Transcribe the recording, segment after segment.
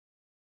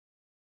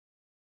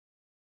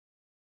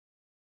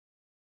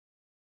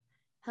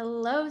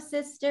Hello,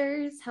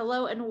 sisters.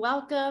 Hello, and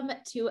welcome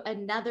to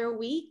another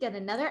week and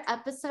another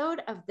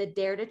episode of the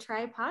Dare to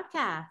Try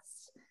podcast.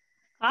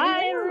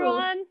 Hi, Hello.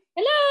 everyone.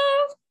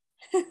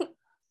 Hello.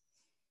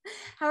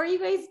 How are you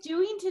guys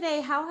doing today?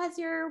 How has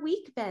your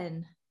week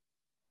been?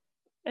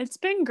 It's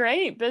been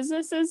great.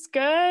 Business is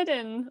good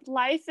and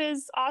life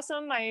is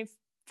awesome. My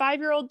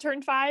 5-year-old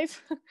turned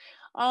 5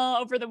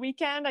 over the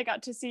weekend. I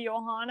got to see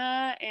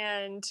Johanna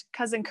and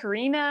cousin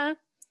Karina,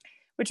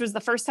 which was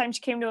the first time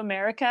she came to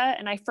America,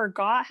 and I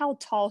forgot how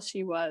tall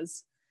she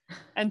was.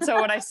 And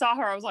so when I saw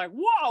her, I was like,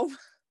 whoa,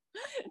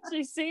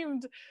 she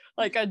seemed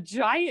like a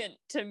giant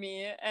to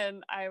me.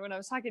 And when I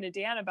was talking to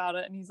Dan about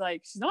it, and he's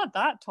like, she's not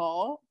that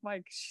tall. I'm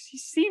like, she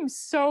seems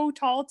so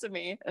tall to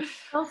me.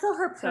 Also,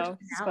 her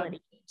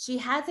personality. She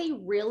has a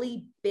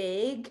really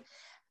big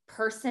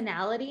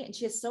personality and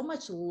she has so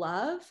much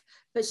love,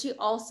 but she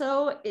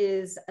also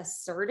is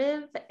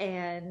assertive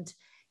and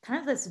kind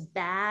of this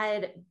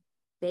bad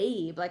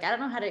babe. Like, I don't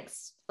know how to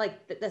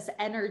this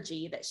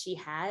energy that she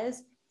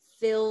has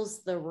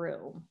fills the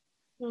room.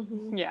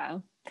 Mm-hmm. Yeah.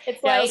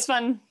 It's like, it was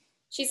fun.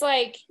 She's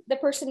like the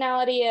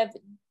personality of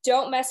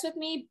don't mess with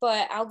me,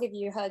 but I'll give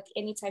you a hug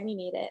anytime you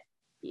need it.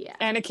 Yeah.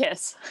 And a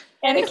kiss.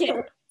 And a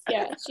kiss.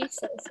 Yeah, she's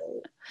so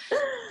sweet.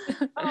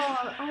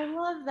 Oh, I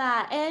love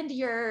that. And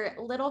your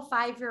little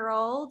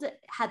 5-year-old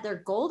had their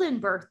golden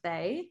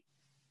birthday.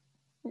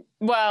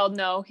 Well,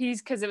 no,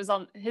 his birthday's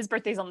on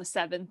the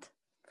 7th.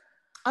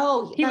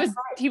 Oh,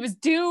 he was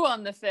due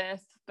on the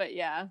 5th, but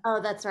yeah. Oh,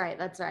 that's right.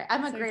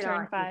 I'm a great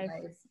aunt. 5.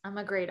 I'm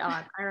a great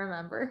aunt. I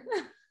remember.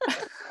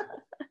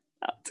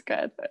 That's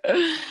good.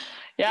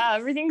 Yeah,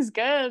 everything's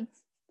good.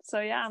 So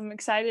yeah, I'm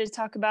excited to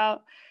talk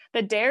about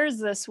the dares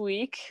this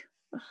week.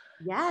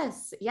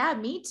 Yes. Yeah,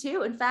 me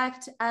too. In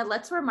fact,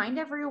 let's remind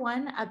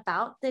everyone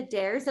about the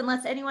dares,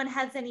 unless anyone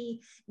has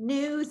any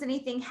news,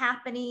 anything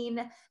happening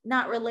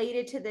not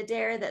related to the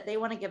dare that they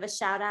want to give a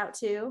shout out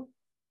to.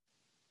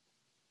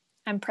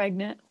 I'm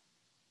pregnant.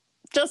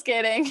 Just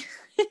kidding.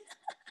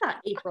 Not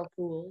April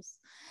Fools.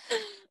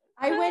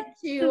 I went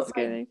to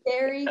my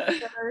very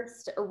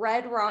first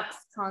Red Rocks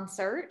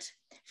concert.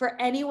 For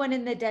anyone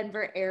in the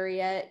Denver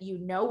area, you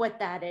know what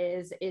that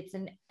is. It's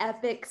an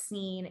epic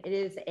scene. It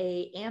is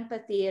an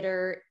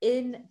amphitheater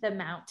in the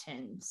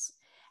mountains.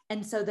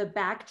 And so the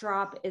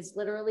backdrop is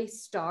literally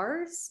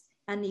stars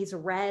and these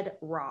red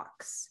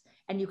rocks.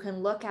 And you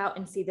can look out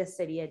and see the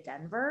city of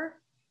Denver,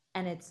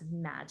 and it's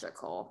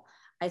magical.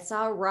 I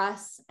saw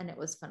Russ and it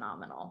was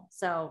phenomenal.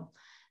 So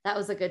that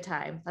was a good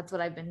time. That's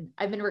what I've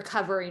been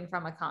recovering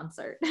from a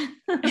concert.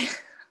 That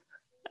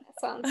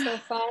sounds so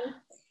fun.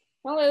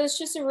 Well, it was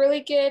just a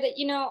really good,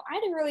 I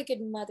had a really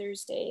good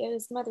Mother's Day. It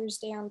was Mother's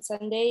Day on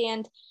Sunday,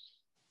 and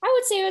I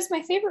would say it was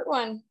my favorite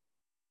one.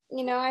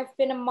 I've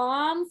been a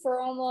mom for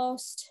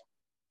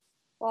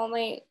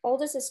my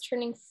oldest is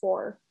turning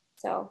 4.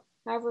 So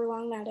however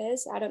long that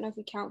is, I don't know if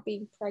you count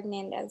being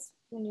pregnant as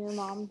when you're a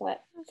mom,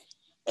 but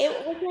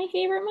it was my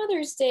favorite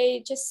Mother's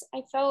Day. Just,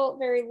 I felt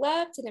very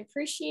loved and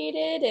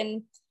appreciated,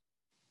 and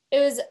it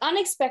was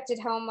unexpected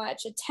how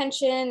much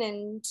attention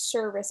and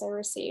service I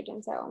received.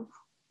 And so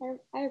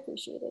I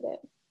appreciated it.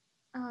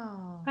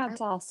 Oh, that's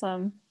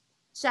awesome.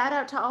 Shout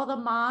out to all the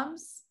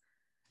moms.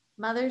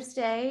 Mother's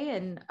Day,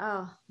 and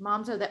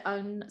moms are the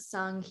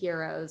unsung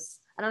heroes.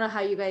 I don't know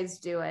how you guys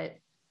do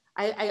it.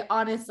 I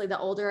honestly, the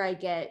older I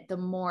get, the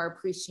more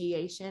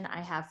appreciation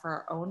I have for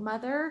our own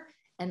mother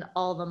and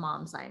all the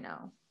moms I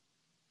know.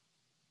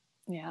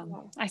 Yeah.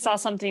 I saw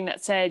something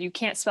that said you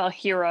can't spell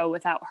hero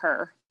without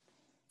her.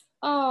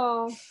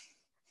 Oh.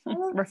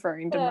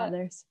 Referring to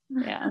mothers.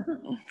 Yeah.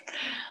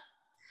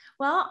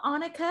 Well,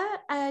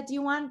 Anike, do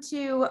you want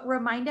to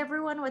remind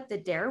everyone what the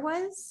dare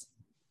was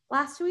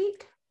last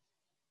week?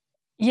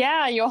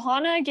 Yeah,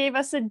 Johanna gave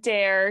us a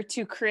dare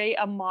to create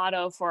a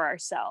motto for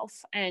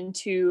ourselves and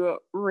to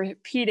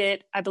repeat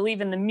it, I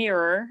believe, in the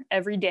mirror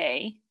every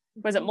day.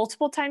 Was it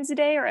multiple times a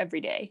day or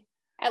every day?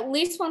 At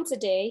least once a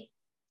day,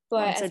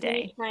 but once as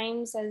many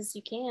times as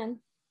you can.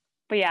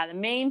 But yeah, the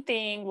main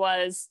thing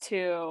was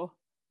to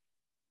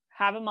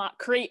have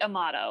create a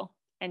motto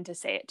and to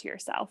say it to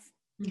yourself.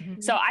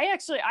 Mm-hmm. So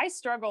I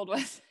struggled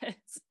with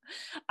this.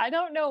 I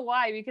don't know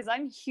why, because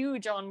I'm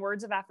huge on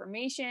words of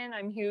affirmation.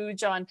 I'm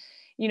huge on,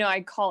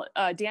 I call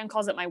it, Dan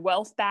calls it my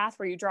wealth bath,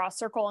 where you draw a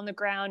circle on the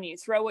ground, and you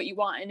throw what you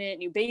want in it,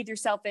 and you bathe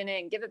yourself in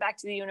it and give it back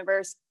to the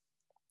universe.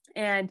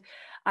 And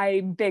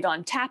I'm big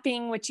on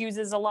tapping, which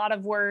uses a lot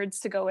of words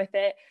to go with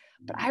it.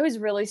 But I was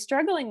really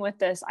struggling with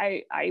this.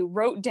 I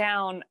wrote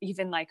down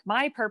even like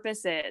my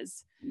purpose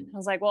is. I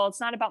was like, well, it's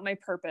not about my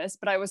purpose,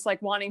 but I was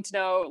like wanting to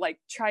know, like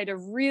try to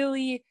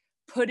really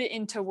put it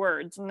into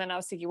words. And then I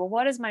was thinking, well,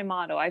 what is my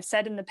motto? I've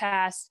said in the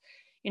past,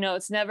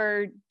 it's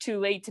never too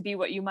late to be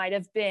what you might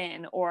have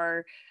been,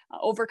 or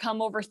overcome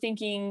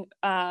overthinking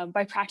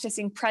by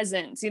practicing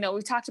presence.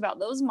 We've talked about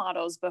those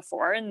mottos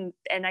before, and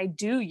I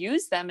do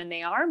use them, and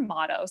they are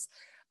mottos.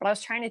 But I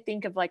was trying to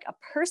think of like a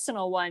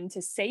personal one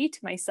to say to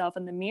myself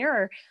in the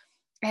mirror,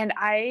 and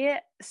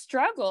I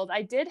struggled.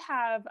 I did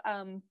have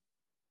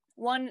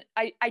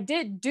I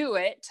did do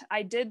it.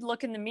 I did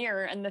look in the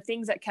mirror, and the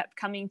things that kept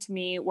coming to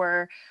me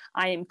were,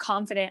 I am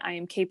confident, I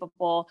am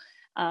capable,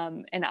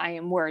 and I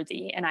am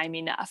worthy, and I'm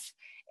enough.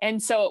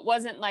 And so it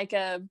wasn't like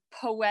a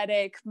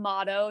poetic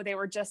motto. They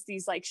were just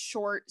these like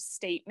short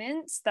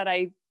statements that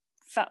I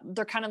felt,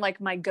 they're kind of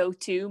like my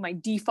go-to, my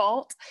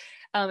default.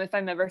 If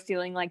I'm ever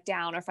feeling like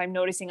down, or if I'm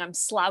noticing I'm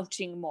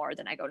slouching more,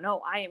 then I go,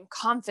 no, I am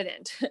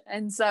confident.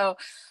 And so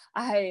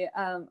I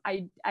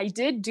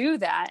did do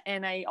that.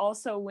 And I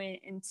also went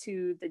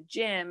into the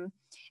gym,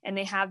 and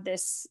they have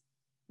this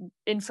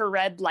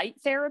infrared light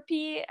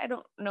therapy. I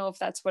don't know if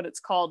that's what it's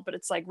called, but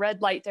it's like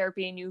red light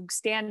therapy, and you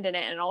stand in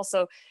it, and it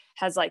also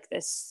has like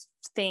this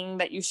thing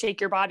that you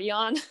shake your body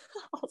on.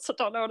 Also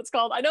don't know what it's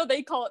called. I know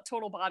they call it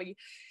total body.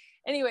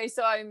 Anyway,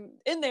 so I'm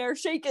in there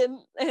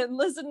shaking and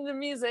listening to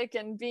music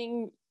and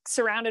being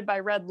surrounded by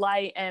red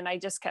light. And I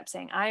just kept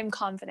saying, I am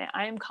confident,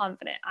 I am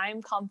confident, I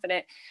am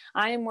confident,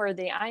 I am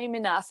worthy, I am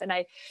enough. And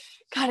I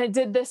kind of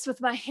did this with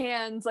my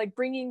hands, like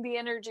bringing the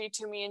energy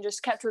to me, and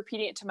just kept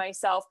repeating it to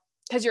myself.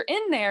 Because you're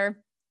in there.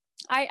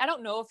 I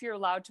don't know if you're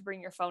allowed to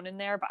bring your phone in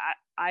there, but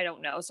I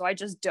don't know. So I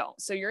just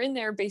don't. So you're in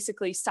there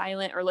basically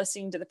silent or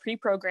listening to the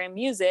pre-programmed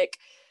music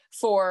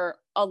for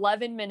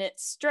 11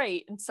 minutes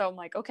straight. And so I'm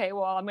like, okay,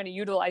 well, I'm going to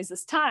utilize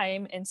this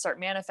time and start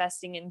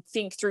manifesting and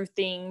think through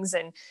things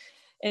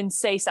and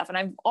say stuff. And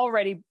I've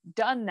already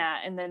done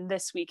that. And then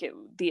this week,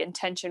 the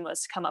intention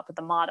was to come up with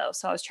a motto.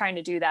 So I was trying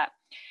to do that.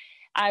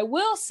 I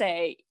will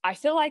say, I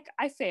feel like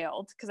I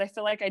failed, because I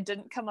feel like I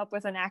didn't come up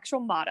with an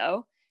actual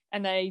motto,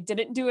 and I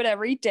didn't do it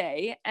every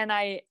day. And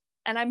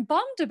I'm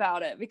bummed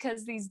about it,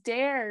 because these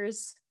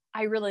dares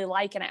I really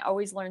like, and I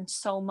always learn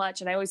so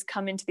much. And I always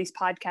come into these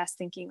podcasts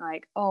thinking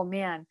like, oh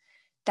man,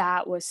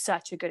 that was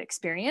such a good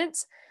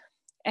experience.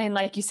 And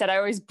like you said, I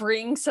always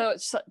bring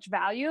such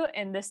value.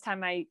 And this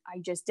time I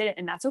just did it,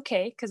 and that's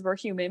okay, because we're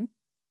human.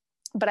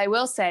 But I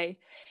will say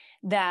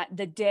that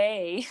the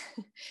day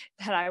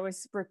that I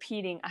was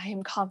repeating, I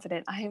am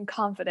confident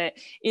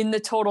in the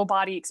total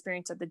body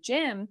experience at the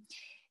gym,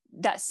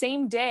 that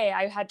same day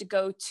I had to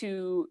go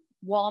to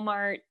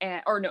Walmart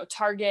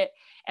Target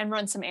and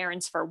run some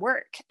errands for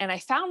work. And I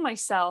found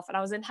myself, and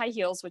I was in high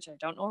heels, which I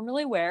don't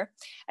normally wear.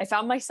 I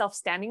found myself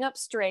standing up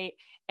straight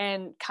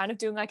and kind of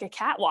doing like a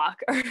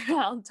catwalk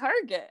around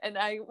Target. And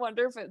I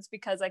wonder if it's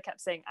because I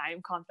kept saying, I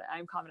am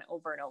confident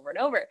over and over and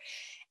over.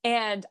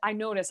 And I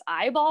noticed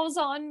eyeballs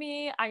on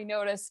me. I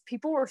noticed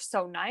people were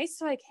so nice.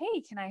 So like,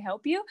 hey, can I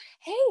help you?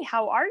 Hey,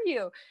 how are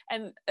you?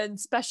 And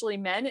especially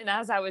men. And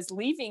as I was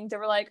leaving, they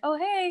were like, oh,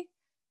 hey,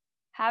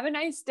 have a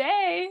nice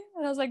day.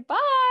 And I was like, bye.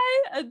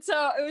 And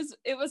so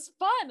it was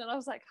fun. And I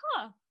was like,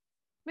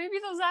 maybe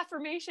those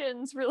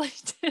affirmations really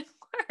did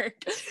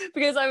work,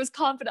 because I was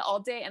confident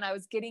all day, and I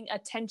was getting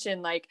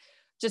attention, like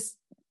just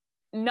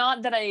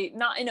not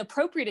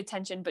inappropriate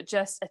attention, but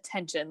just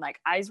attention. Like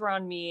eyes were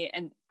on me,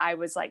 and I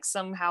was like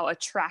somehow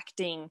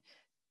attracting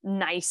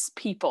nice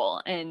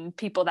people and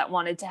people that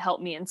wanted to help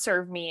me and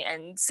serve me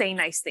and say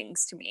nice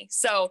things to me.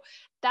 So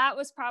that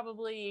was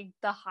probably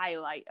the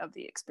highlight of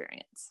the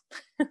experience.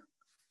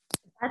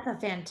 That's a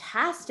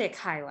fantastic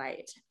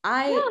highlight.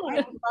 I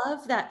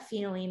love that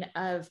feeling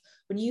of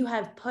when you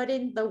have put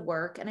in the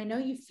work, and I know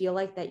you feel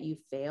like that you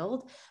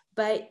failed,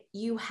 but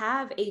you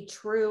have a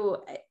true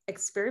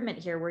experiment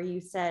here where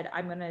you said,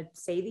 I'm going to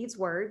say these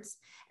words,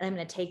 and I'm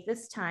going to take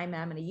this time,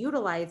 and I'm going to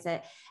utilize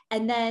it,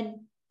 and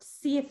then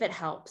see if it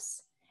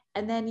helps.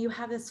 And then you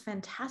have this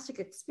fantastic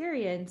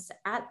experience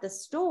at the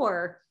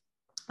store.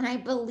 And I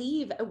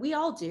believe, we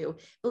all do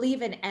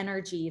believe in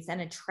energies and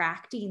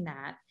attracting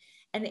that.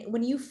 And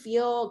when you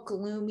feel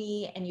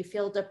gloomy and you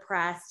feel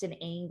depressed and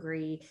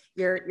angry,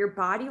 your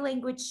body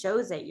language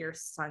shows it. You're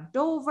slumped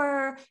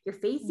over, your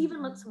face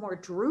even looks more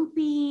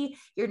droopy,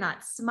 you're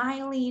not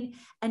smiling,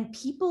 and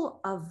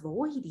people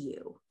avoid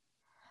you.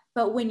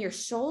 But when your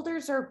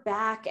shoulders are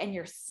back and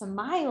you're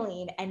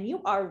smiling and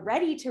you are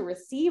ready to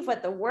receive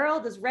what the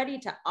world is ready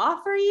to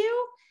offer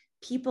you,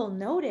 people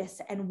notice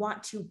and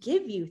want to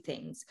give you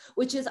things,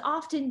 which is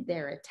often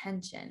their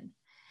attention.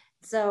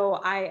 So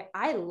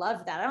I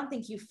love that. I don't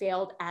think you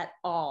failed at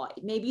all.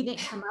 Maybe you didn't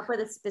come up with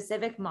a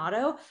specific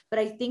motto, but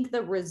I think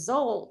the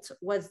result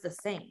was the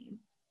same.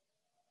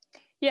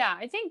 Yeah,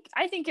 I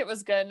think it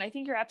was good. And I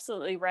think you're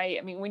absolutely right.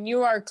 I mean, when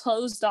you are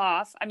closed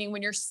off,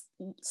 when you're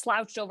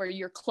slouched over,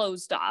 you're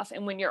closed off.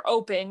 And when you're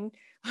open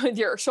with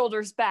your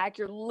shoulders back,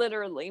 you're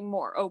literally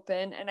more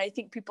open. And I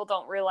think people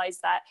don't realize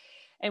that.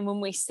 And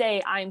when we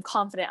say, I'm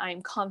confident,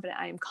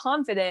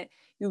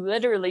 you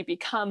literally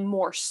become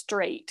more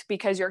straight,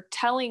 because you're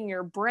telling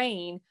your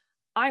brain,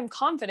 I'm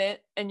confident.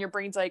 And your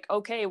brain's like,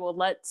 okay, well,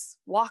 let's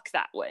walk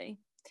that way.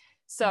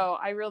 So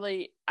I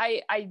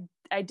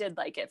did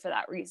like it for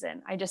that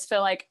reason. I just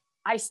feel like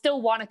I still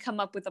want to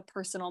come up with a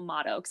personal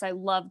motto, because I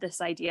love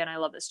this idea and I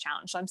love this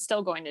challenge. So I'm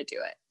still going to do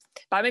it.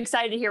 But I'm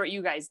excited to hear what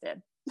you guys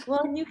did.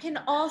 Well, and you can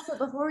also,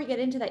 before we get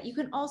into that, you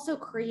can also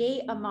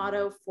create a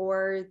motto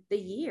for the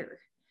year,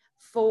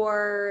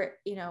 for,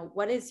 you know,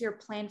 what is your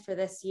plan for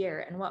this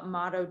year and what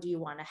motto do you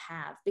want to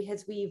have?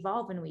 Because we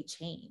evolve and we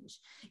change.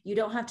 You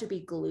don't have to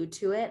be glued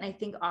to it. And I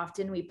think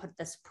often we put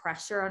this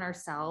pressure on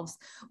ourselves.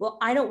 Well,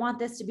 I don't want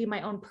this to be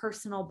my own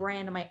personal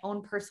brand and my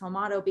own personal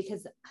motto,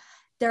 because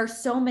there are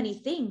so many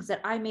things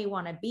that I may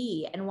want to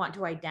be and want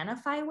to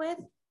identify with.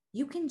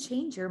 You can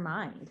change your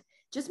mind.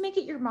 Just make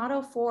it your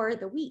motto for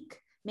the week.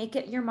 Make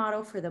it your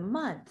motto for the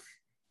month,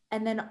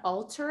 and then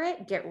alter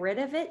it, get rid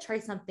of it, try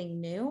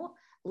something new,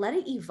 let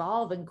it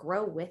evolve and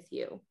grow with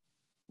you.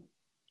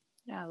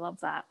 Yeah, I love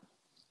that.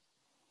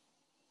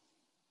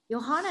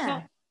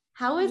 Johanna,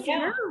 how was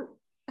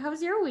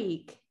your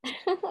week?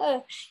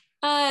 It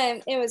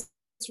was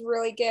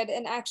really good.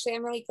 And actually,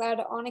 I'm really glad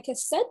Anike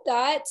said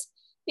that,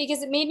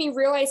 because it made me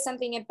realize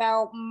something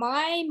about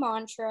my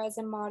mantras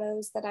and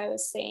mottos that I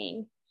was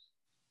saying.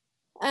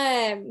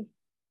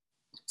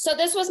 So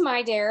this was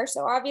my dare.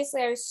 So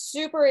obviously I was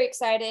super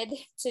excited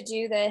to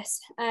do this.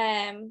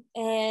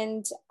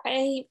 And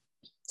I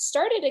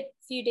started a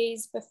few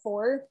days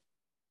before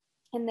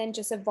and then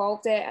just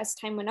evolved it as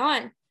time went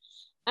on.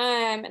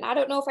 And I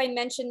don't know if I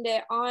mentioned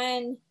it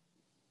on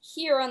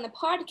here on the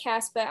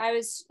podcast, but I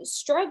was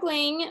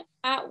struggling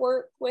at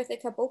work with a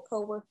couple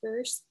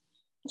coworkers,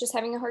 just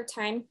having a hard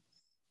time,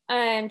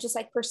 just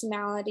like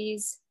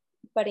personalities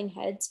butting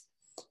heads.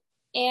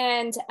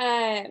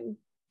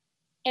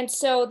 And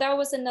so that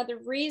was another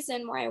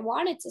reason why I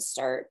wanted to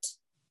start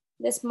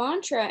this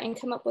mantra and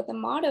come up with a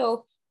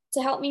motto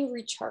to help me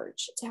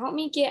recharge, to help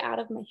me get out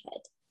of my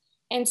head.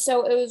 And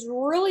so it was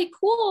really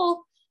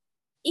cool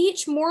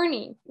each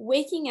morning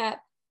waking up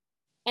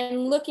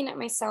and looking at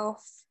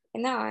myself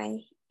in the eye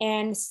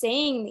and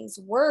saying these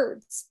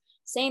words,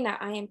 saying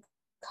that I am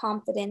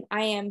confident,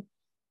 I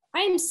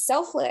am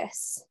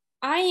selfless,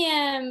 I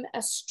am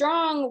a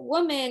strong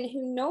woman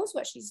who knows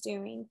what she's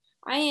doing,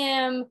 I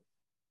am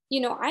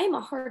a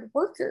hard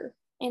worker,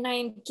 and I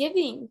am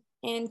giving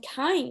and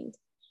kind.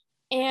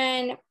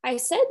 And I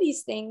said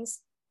these things,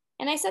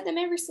 and I said them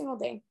every single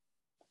day,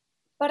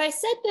 but I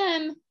said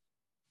them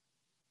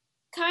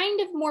kind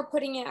of more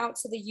putting it out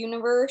to the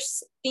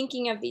universe,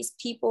 thinking of these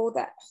people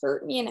that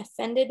hurt me and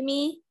offended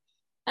me.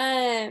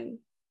 And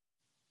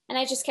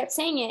I just kept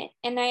saying it.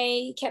 And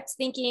I kept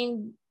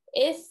thinking,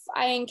 if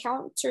I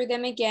encounter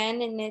them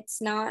again and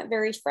it's not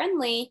very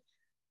friendly,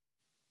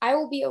 I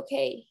will be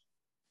okay,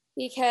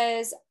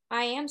 because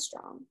I am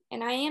strong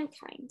and I am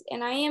kind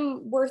and I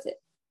am worth it,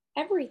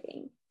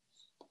 everything.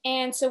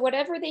 And so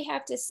whatever they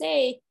have to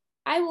say,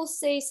 I will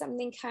say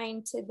something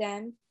kind to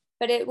them,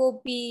 but it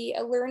will be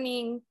a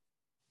learning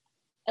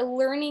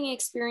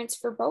experience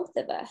for both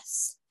of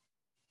us.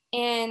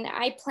 And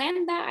I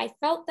planned that, I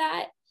felt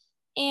that.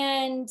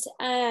 And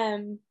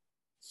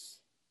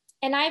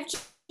I've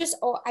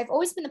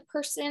always been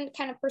the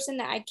kind of person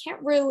that I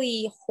can't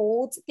really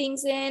hold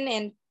things in.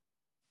 And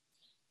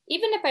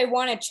even if I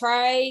want to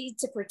try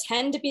to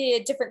pretend to be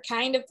a different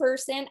kind of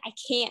person, I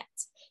can't,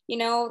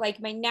 like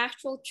my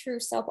natural true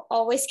self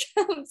always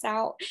comes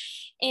out.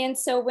 And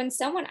so when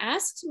someone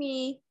asks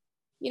me,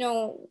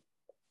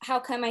 how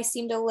come I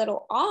seemed a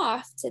little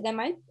off to them,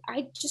 I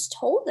just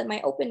told them,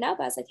 I opened up.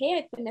 I was like, hey,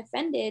 I've been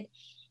offended.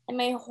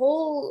 And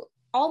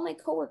all my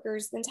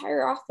coworkers, the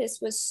entire office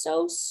was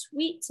so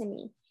sweet to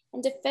me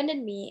and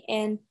defended me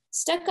and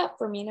stuck up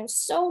for me. And it was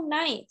so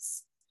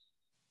nice.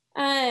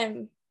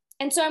 And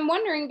so I'm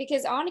wondering,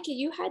 because Anike,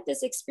 you had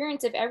this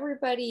experience of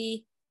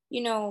everybody,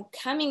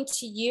 coming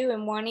to you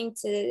and wanting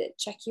to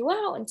check you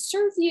out and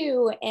serve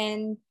you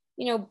and,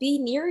 be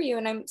near you.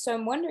 And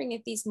I'm wondering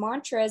if these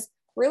mantras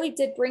really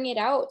did bring it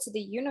out to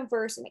the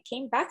universe and it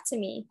came back to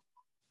me,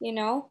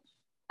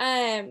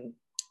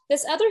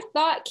 This other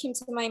thought came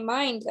to my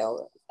mind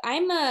though.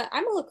 I'm a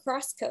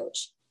lacrosse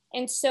coach.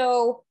 And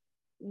so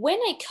when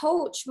I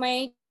coach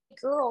my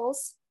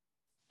girls,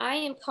 I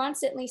am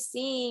constantly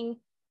seeing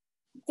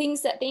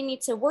things that they need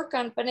to work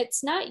on, but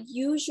it's not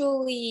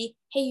usually,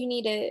 hey, you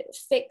need to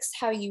fix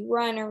how you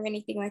run or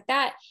anything like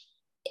that.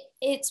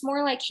 It's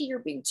more like, hey, you're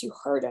being too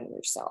hard on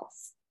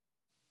yourself.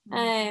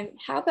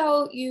 How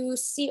about you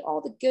see all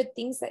the good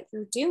things that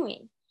you're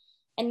doing?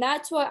 And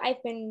that's what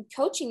I've been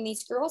coaching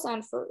these girls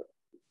on for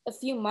a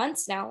few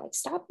months now. Like,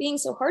 stop being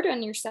so hard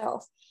on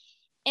yourself.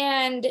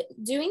 And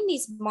doing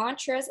these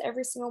mantras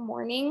every single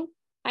morning,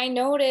 I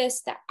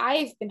noticed that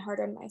I've been hard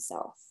on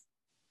myself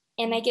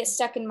and I get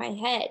stuck in my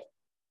head.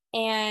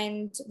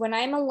 And when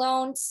I'm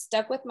alone,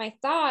 stuck with my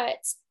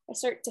thoughts, I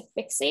start to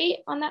fixate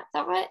on that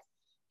thought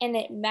and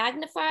it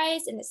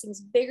magnifies and it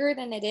seems bigger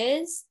than it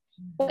is.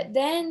 But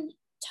then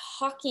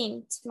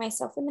talking to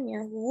myself in the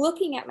mirror,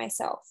 looking at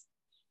myself,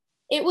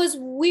 it was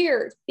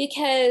weird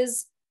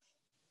because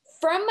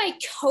from my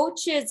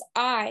coach's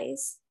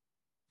eyes,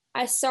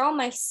 I saw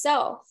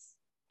myself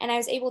and I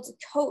was able to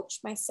coach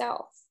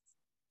myself.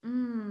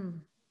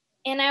 And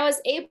I was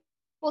able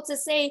to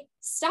say,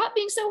 stop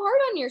being so hard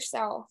on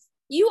yourself.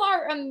 You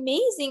are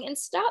amazing, and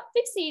stop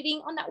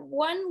fixating on that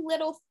one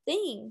little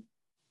thing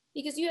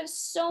because you have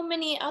so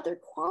many other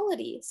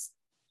qualities.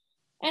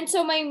 And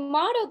so my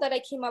motto that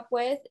I came up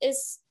with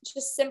is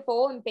just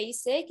simple and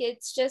basic.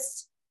 It's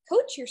just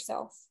coach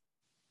yourself.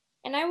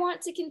 And I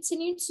want to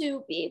continue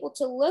to be able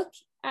to look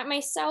at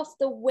myself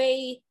the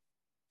way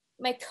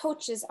my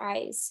coach's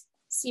eyes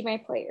see my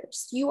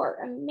players. You are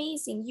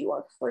amazing. You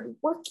are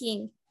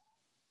hardworking.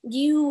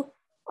 You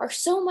are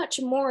so much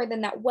more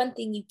than that one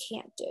thing you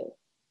can't do.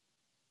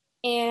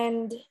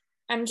 And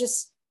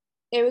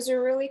it was a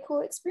really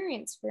cool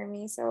experience for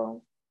me.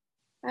 So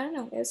I don't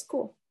know, it was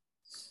cool.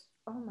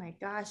 Oh my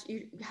gosh,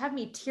 you have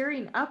me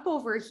tearing up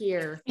over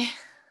here.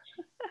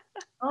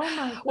 Oh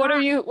my God. What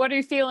are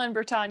you feeling,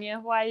 Bretagne?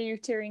 Why are you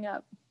tearing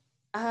up?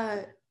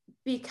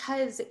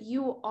 Because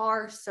you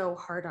are so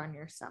hard on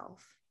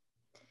yourself,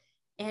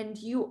 and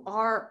you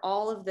are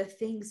all of the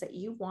things that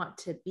you want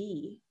to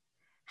be.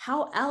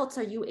 How else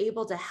are you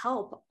able to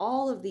help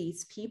all of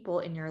these people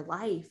in your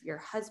life, your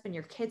husband,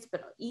 your kids,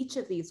 but each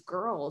of these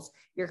girls,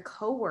 your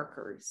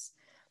coworkers?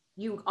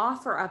 You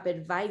offer up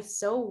advice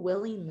so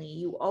willingly.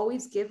 You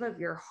always give of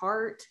your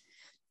heart.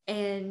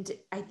 And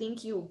I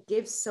think you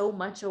give so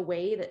much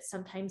away that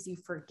sometimes you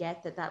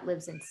forget that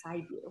lives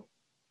inside you.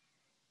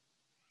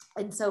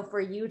 And so for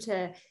you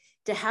to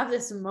have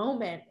this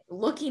moment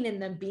looking in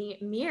the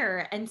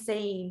mirror and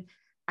saying,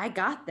 I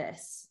got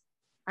this.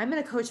 I'm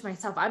going to coach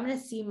myself. I'm going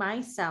to see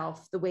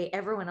myself the way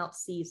everyone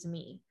else sees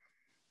me.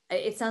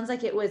 It sounds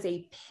like it was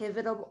a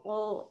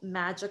pivotal,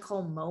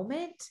 magical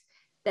moment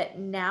that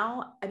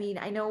now, I mean,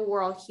 I know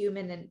we're all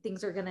human and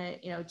things are going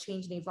to,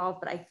 change and evolve,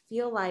 but I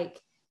feel like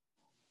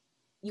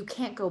you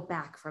can't go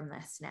back from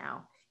this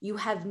now. You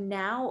have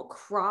now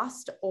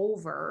crossed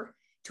over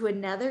to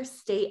another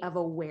state of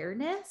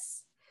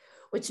awareness,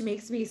 which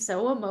makes me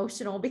so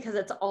emotional, because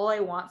it's all I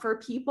want for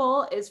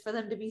people is for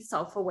them to be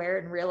self-aware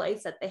and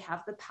realize that they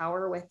have the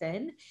power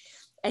within.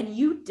 And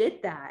you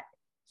did that.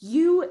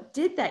 You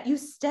did that. You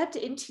stepped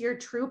into your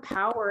true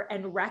power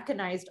and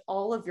recognized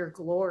all of your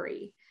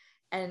glory.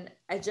 And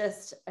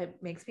it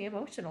makes me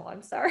emotional.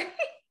 I'm sorry.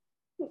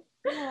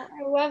 Yeah,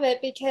 I love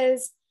it,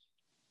 because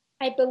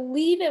I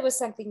believe it was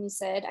something you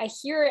said. I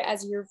hear it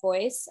as your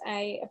voice.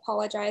 I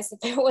apologize if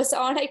it was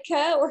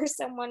Anike or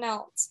someone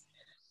else,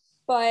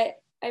 but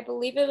I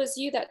believe it was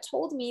you that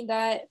told me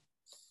that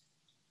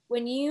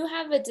when you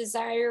have a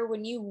desire,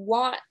 when you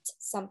want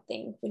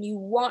something, when you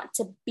want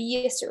to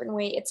be a certain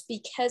way, it's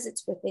because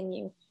it's within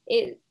you.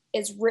 It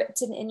is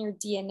written in your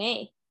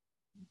DNA.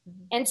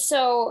 Mm-hmm. And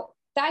so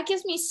that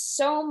gives me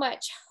so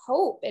much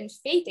hope and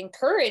faith and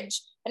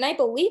courage. And I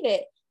believe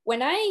it.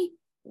 When I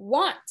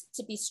want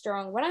to be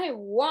strong, when I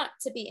want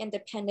to be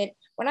independent,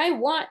 when I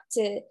want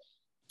to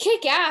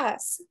kick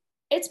ass,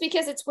 it's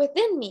because it's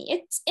within me.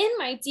 It's in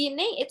my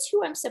DNA. It's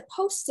who I'm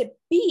supposed to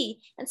be.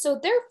 And so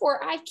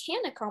therefore I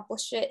can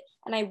accomplish it,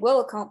 and I will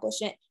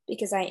accomplish it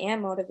because I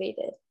am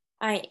motivated.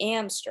 I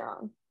am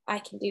strong. I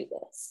can do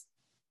this.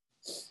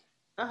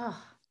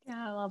 Oh,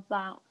 yeah, I love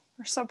that.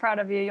 We're so proud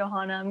of you,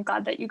 Johanna. I'm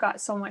glad that you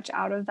got so much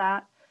out of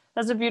that.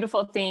 That's a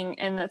beautiful thing.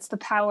 And that's the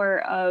power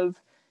of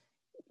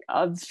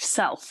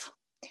self.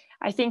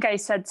 I think I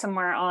said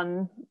somewhere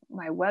on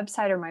my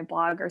website or my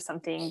blog or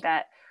something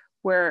that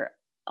we're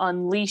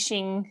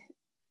unleashing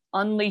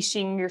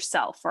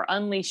yourself, or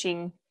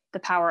unleashing the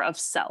power of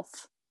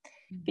self.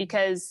 Mm-hmm.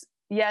 Because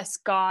yes,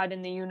 God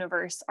and the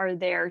universe are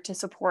there to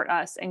support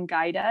us and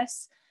guide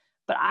us.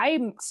 But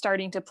I'm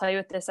starting to play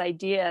with this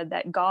idea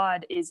that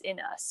God is in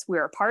us.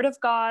 We're a part of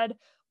God.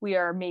 We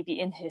are maybe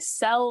in his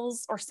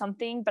cells or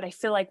something, but I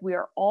feel like we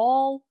are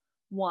all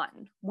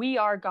one. We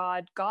are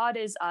God. God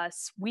is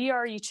us. We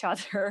are each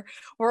other.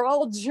 We're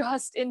all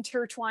just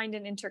intertwined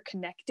and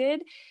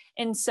interconnected.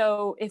 And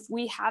so if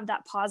we have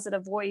that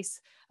positive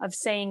voice of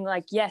saying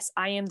like, yes,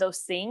 I am those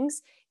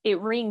things, it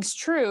rings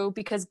true,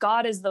 because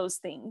God is those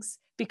things,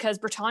 because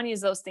Bretagne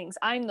is those things.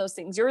 I'm those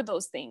things. You're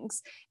those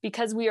things,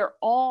 because we are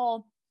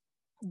all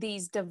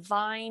these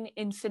divine,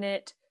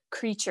 infinite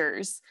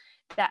creatures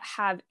that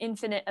have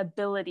infinite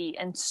ability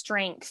and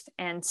strength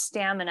and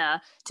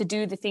stamina to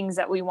do the things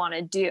that we want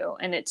to do.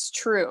 And it's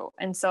true.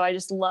 And so I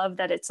just love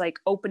that it's like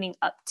opening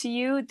up to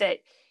you, that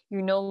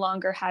you're no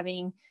longer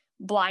having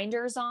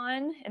blinders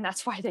on. And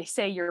that's why they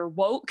say you're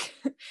woke,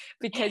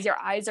 because your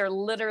eyes are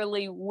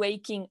literally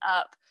waking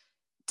up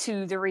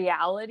to the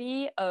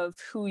reality of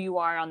who you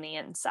are on the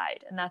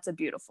inside. And that's a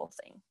beautiful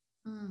thing.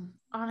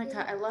 Anike,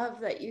 I love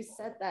that you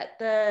said that.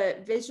 The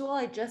visual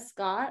I just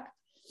got,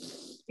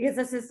 because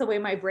this is the way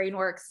my brain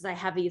works, is I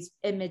have these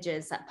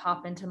images that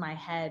pop into my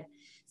head.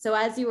 So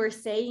as you were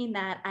saying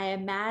that, I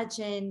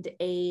imagined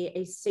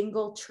a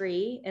single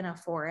tree in a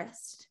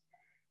forest,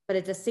 but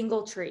it's a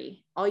single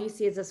tree. All you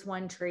see is this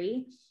one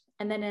tree.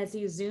 And then as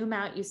you zoom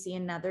out, you see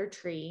another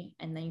tree,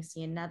 and then you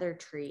see another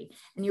tree,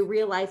 and you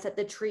realize that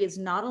the tree is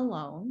not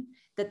alone,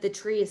 that the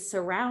tree is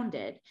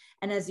surrounded.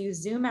 And as you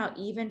zoom out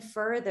even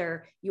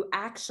further, you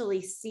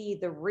actually see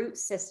the root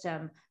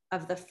system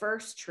of the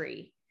first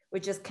tree,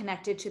 which is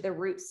connected to the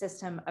root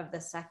system of the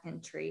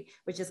second tree,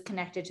 which is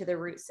connected to the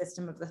root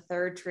system of the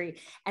third tree.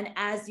 And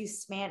as you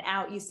span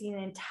out, you see an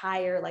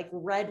entire like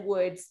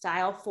redwood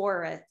style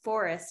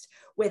forest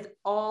with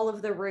all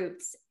of the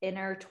roots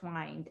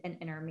intertwined and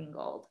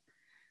intermingled.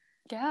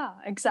 Yeah,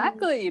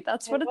 exactly.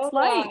 That's what it's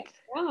like.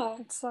 Yeah.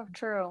 It's so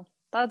true.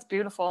 That's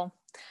beautiful.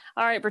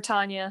 All right,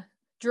 Bretagne,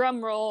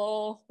 drum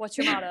roll. What's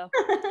your motto?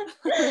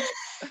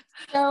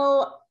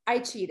 So I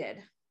cheated,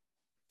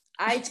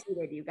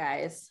 you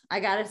guys.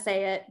 I gotta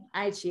say it.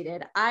 I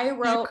cheated. I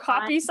wrote. Did you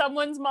copy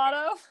someone's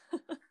motto?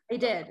 I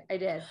did.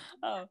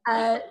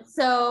 Oh.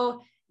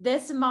 So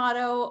this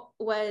motto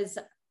was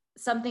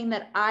something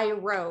that I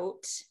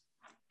wrote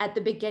at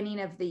the beginning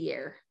of the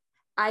year.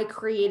 I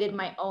created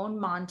my own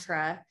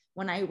mantra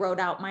when I wrote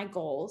out my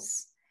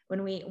goals.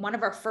 One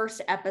of our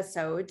first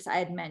episodes, I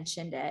had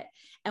mentioned it.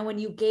 And when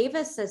you gave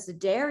us this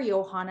dare,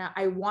 Johanna,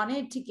 I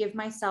wanted to give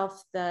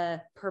myself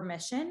the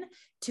permission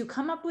to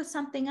come up with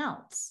something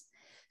else.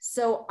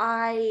 So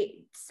I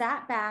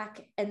sat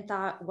back and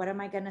thought, what am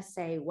I going to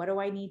say? What do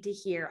I need to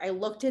hear? I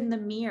looked in the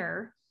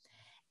mirror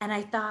and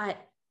I thought,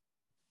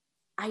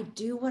 I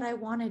do what I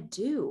want to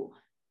do.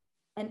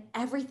 And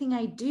everything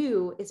I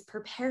do is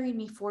preparing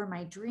me for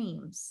my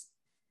dreams.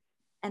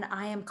 And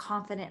I am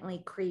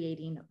confidently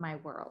creating my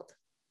world,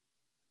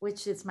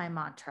 which is my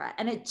mantra.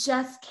 And it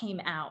just came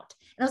out.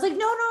 And I was like,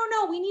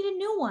 no, we need a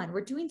new one.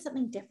 We're doing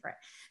something different.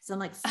 So I'm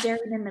like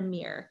staring in the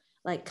mirror,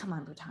 like, come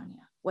on, Bretagne,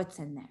 what's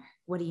in there?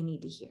 What do you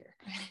need to hear?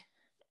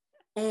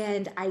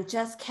 And I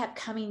just kept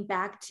coming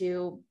back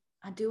to,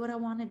 I do what I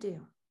want to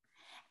do.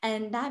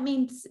 And that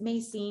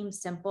may seem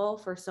simple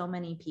for so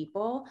many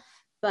people,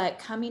 but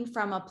coming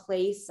from a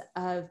place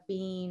of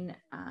being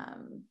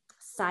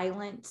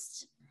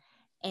silenced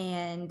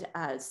and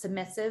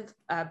submissive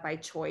by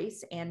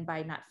choice and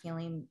by not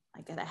feeling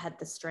like I had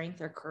the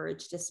strength or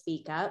courage to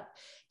speak up,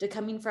 to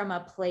coming from a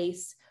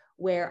place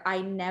where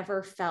I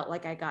never felt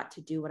like I got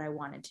to do what I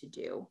wanted to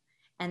do.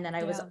 And that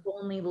I was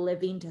only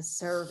living to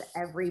serve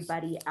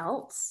everybody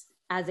else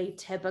as a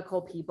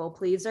typical people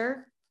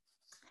pleaser.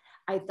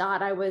 I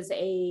thought I was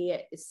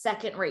a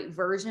second-rate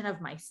version of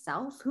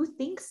myself. Who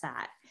thinks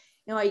that?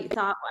 You know, I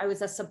thought I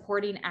was a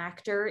supporting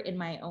actor in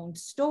my own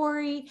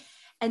story.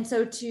 And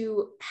so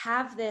to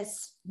have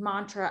this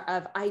mantra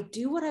of, I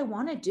do what I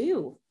want to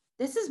do.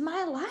 This is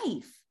my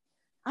life.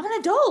 I'm an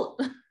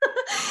adult,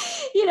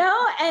 you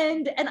know,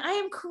 and I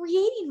am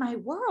creating my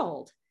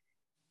world.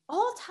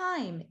 All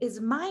time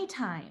is my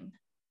time.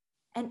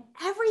 And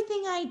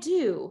everything I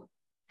do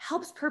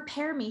helps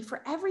prepare me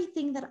for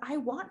everything that I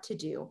want to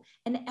do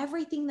and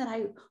everything that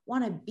I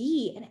want to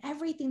be and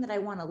everything that I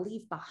want to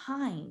leave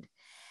behind.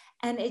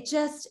 And it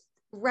just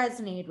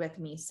resonated with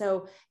me.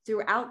 So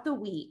throughout the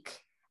week,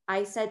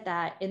 I said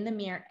that in the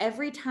mirror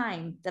every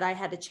time that I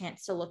had a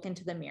chance to look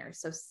into the mirror.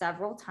 So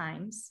several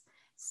times,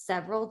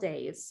 several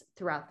days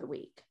throughout the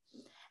week.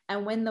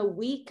 And when the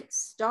week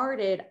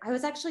started, I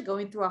was actually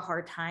going through a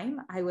hard time.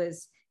 I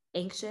was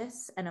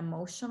anxious and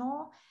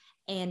emotional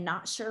and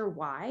not sure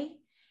why.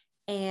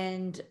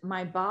 And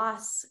my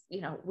boss,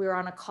 you know, we were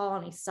on a call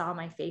and he saw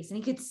my face and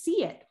he could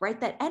see it, right?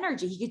 That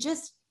energy, he could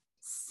just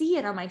see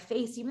it on my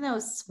face, even though I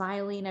was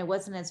smiling, I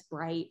wasn't as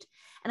bright.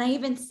 And I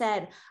even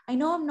said, I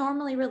know I'm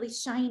normally really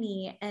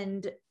shiny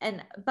and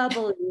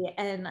bubbly,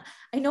 and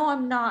I know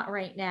I'm not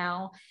right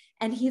now.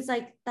 And he's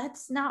like,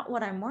 that's not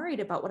what I'm worried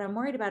about. What I'm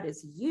worried about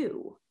is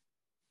you.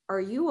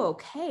 Are you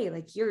okay?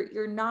 Like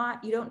you're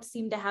not, you don't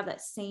seem to have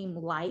that same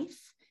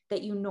life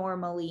that you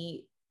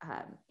normally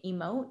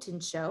emote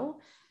and show.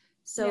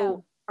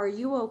 So are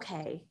you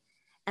okay?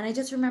 And I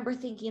just remember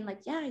thinking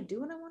like, yeah, I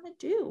do what I want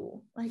to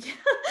do. Like,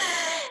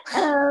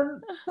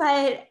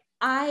 but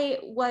I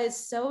was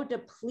so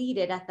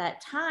depleted at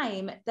that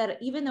time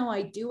that even though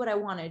I do what I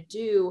want to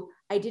do,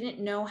 I didn't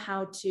know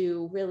how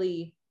to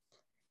really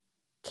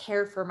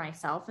care for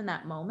myself in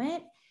that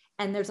moment.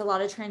 And there's a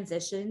lot of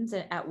transitions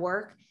at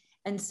work.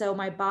 And so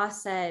my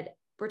boss said,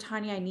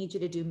 Bretagne, I need you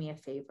to do me a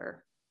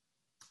favor.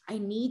 I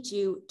need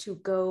you to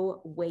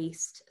go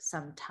waste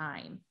some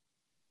time.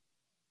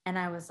 And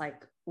I was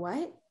like,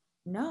 what?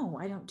 No,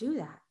 I don't do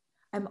that.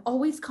 I'm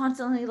always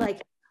constantly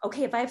like,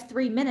 okay, if I have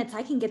 3 minutes,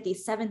 I can get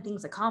these 7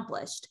 things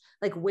accomplished.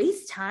 Like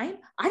waste time?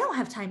 I don't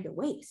have time to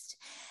waste.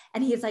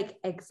 And he's like,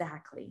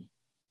 exactly.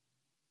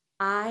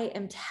 I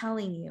am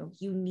telling you,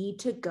 you need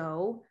to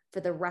go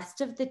for the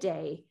rest of the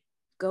day,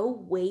 go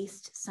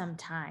waste some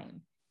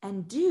time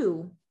and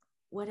do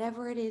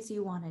whatever it is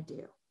you want to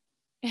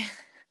do.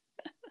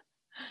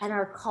 And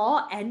our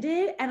call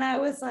ended and I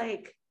was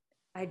like,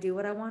 I do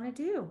what I want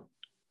to do.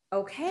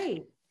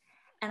 Okay.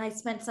 And I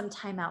spent some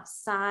time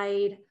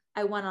outside.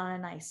 I went on a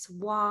nice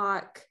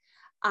walk.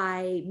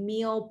 I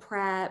meal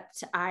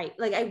prepped. I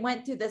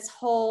went through this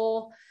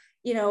whole,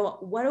 you know,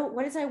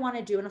 what does I want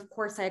to do? And of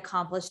course I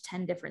accomplished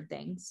 10 different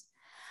things,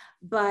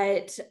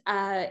 but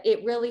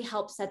it really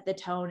helped set the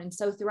tone. And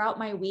so throughout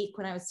my week,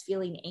 when I was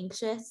feeling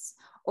anxious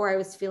or I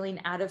was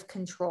feeling out of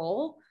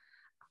control,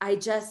 I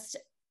just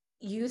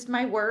used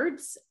my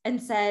words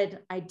and said,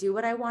 I do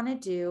what I want to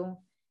do.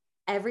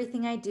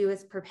 Everything I do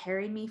is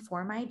preparing me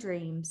for my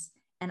dreams,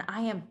 and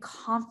I am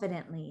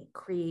confidently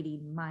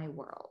creating my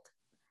world.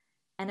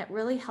 And it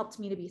really helped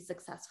me to be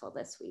successful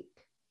this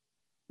week.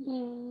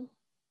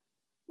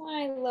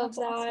 I love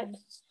that. Awesome.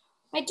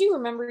 I do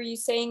remember you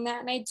saying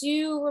that, and I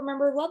do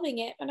remember loving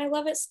it, and I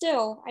love it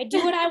still. I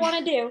do what I want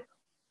to do.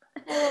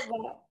 I love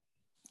that.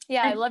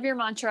 Yeah, I love your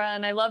mantra,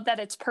 and I love that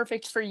it's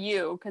perfect for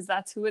you because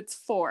that's who it's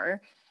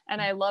for.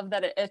 And I love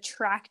that it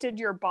attracted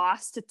your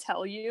boss to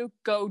tell you,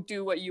 go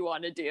do what you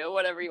want to do,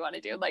 whatever you want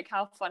to do. Like,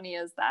 how funny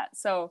is that?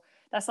 So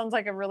that sounds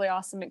like a really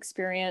awesome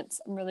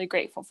experience. I'm really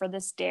grateful for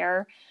this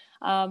dare.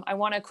 I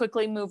want to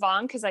quickly move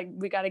on because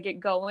we got to get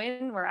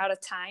going. We're out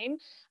of time.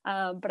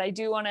 But I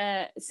do want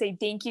to say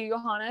thank you,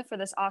 Johanna, for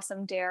this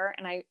awesome dare.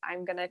 And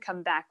I'm going to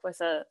come back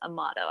with a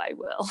motto. I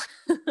will.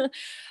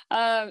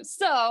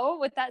 So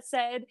with that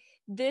said,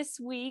 this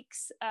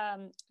week's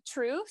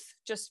truth,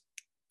 just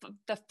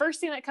the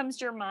first thing that comes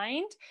to your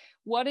mind,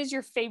 what is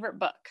your favorite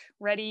book?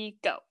 Ready,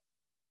 go.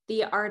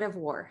 The Art of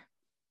War.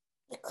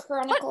 The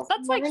Chronicles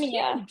of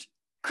Narnia. Huge.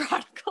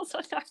 Chronicles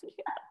of Narnia.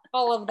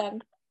 All of them.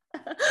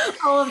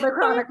 All of the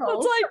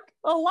Chronicles. It's like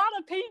a lot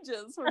of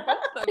pages for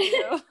both of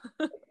you.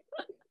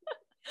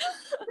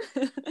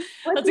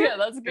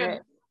 That's good.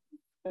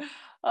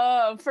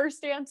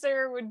 First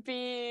answer would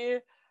be,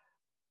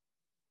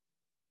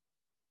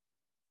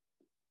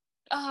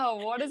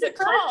 what is it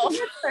called?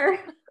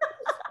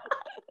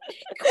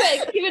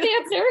 Quick, give an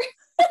answer.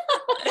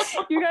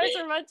 You guys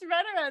are much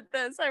better at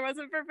this. I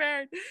wasn't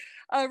prepared.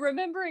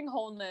 Remembering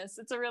Wholeness.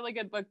 It's a really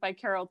good book by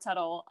Carol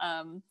Tuttle.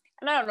 And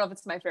I don't know if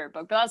it's my favorite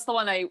book, but that's the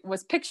one I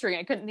was picturing.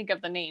 I couldn't think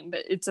of the name,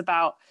 but it's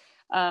about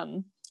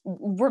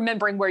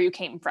remembering where you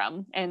came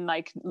from and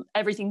like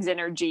everything's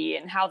energy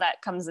and how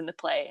that comes into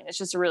play. And it's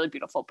just a really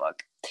beautiful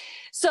book.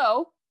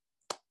 So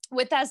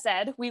with that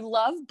said, we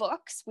love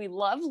books. We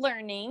love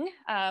learning.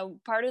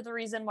 Part of the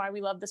reason why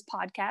we love this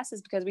podcast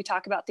is because we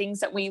talk about things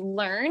that we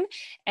learn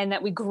and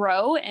that we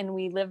grow and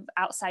we live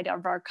outside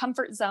of our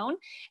comfort zone.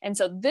 And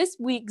so this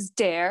week's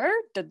dare,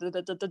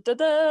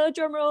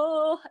 drum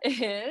roll,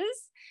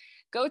 is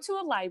go to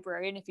a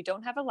library. And if you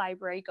don't have a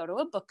library, go to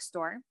a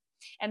bookstore.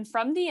 And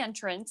from the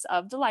entrance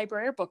of the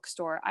library or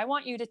bookstore, I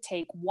want you to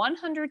take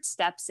 100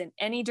 steps in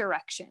any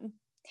direction.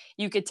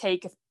 You could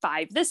take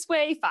 5 this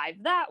way,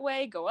 5 that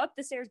way, go up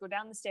the stairs, go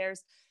down the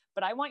stairs.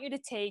 But I want you to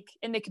take,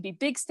 and they could be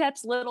big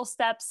steps, little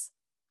steps.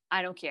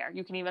 I don't care.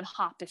 You can even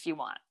hop if you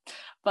want.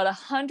 But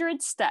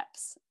 100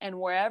 steps.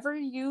 And wherever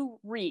you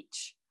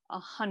reach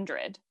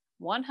 100,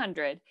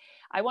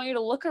 I want you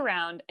to look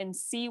around and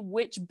see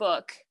which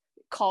book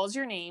calls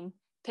your name.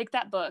 Pick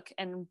that book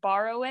and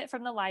borrow it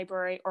from the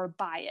library or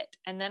buy it.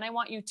 And then I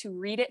want you to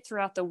read it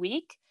throughout the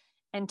week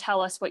and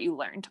tell us what you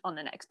learned on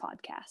the next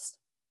podcast.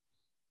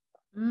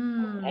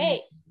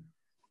 Hey.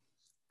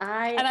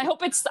 I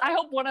hope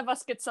one of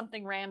us gets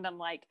something random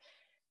like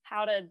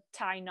how to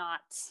tie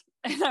knots.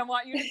 And I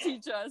want you to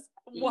teach us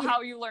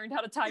how you learned how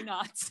to tie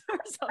knots or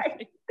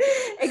something.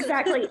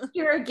 Exactly.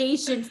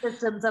 Irrigation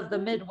systems of the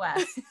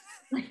Midwest.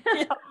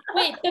 Yeah.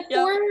 Wait,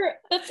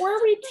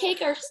 before we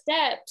take our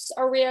steps,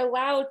 are we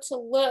allowed to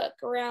look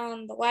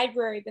around the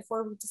library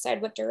before we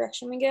decide what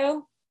direction we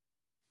go?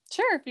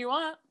 Sure, if you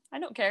want. I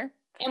don't care.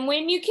 And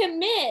when you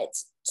commit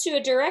to a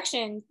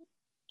direction,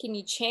 can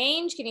you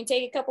change? Can you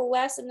take a couple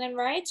lefts and then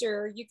rights,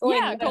 or are you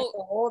going the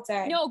whole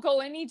time? No, go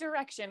any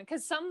direction,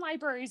 because some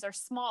libraries are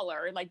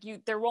smaller. Like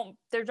there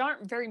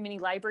aren't very many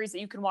libraries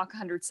that you can walk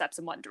 100 steps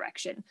in one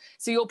direction.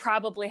 So you'll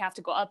probably have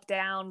to go up,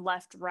 down,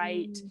 left,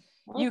 right.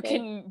 Okay. You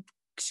can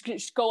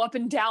go up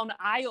and down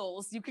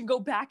aisles. You can go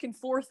back and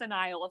forth an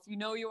aisle if you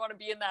know you want to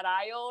be in that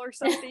aisle or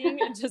something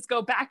and just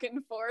go back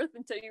and forth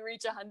until you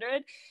reach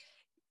 100.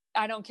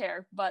 I don't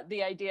care. But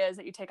the idea is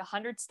that you take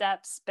 100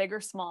 steps, big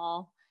or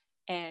small,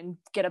 and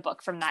get a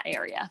book from that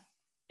area.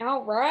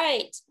 All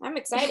right. I'm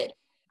excited.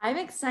 I'm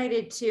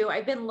excited too.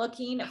 I've been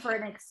looking for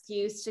an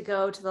excuse to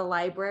go to the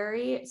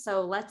library.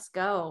 So let's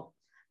go.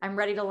 I'm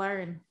ready to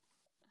learn.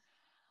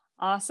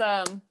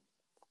 Awesome.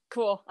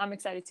 Cool. I'm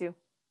excited too.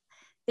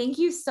 Thank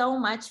you so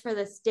much for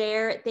this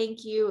dare.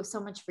 Thank you so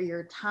much for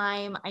your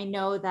time. I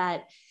know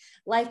that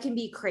life can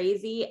be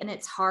crazy and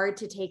it's hard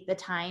to take the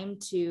time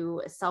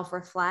to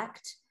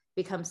self-reflect,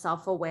 become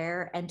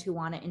self-aware, and to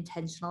want to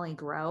intentionally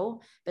grow.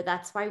 But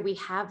that's why we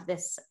have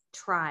this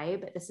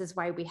tribe. This is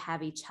why we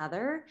have each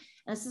other.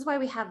 And this is why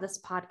we have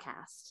this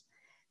podcast.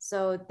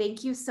 So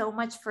thank you so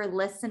much for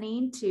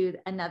listening to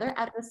another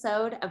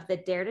episode of the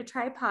Dare to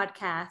Try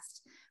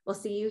podcast. We'll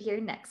see you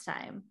here next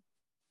time.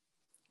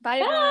 Bye,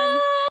 everyone.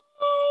 Bye.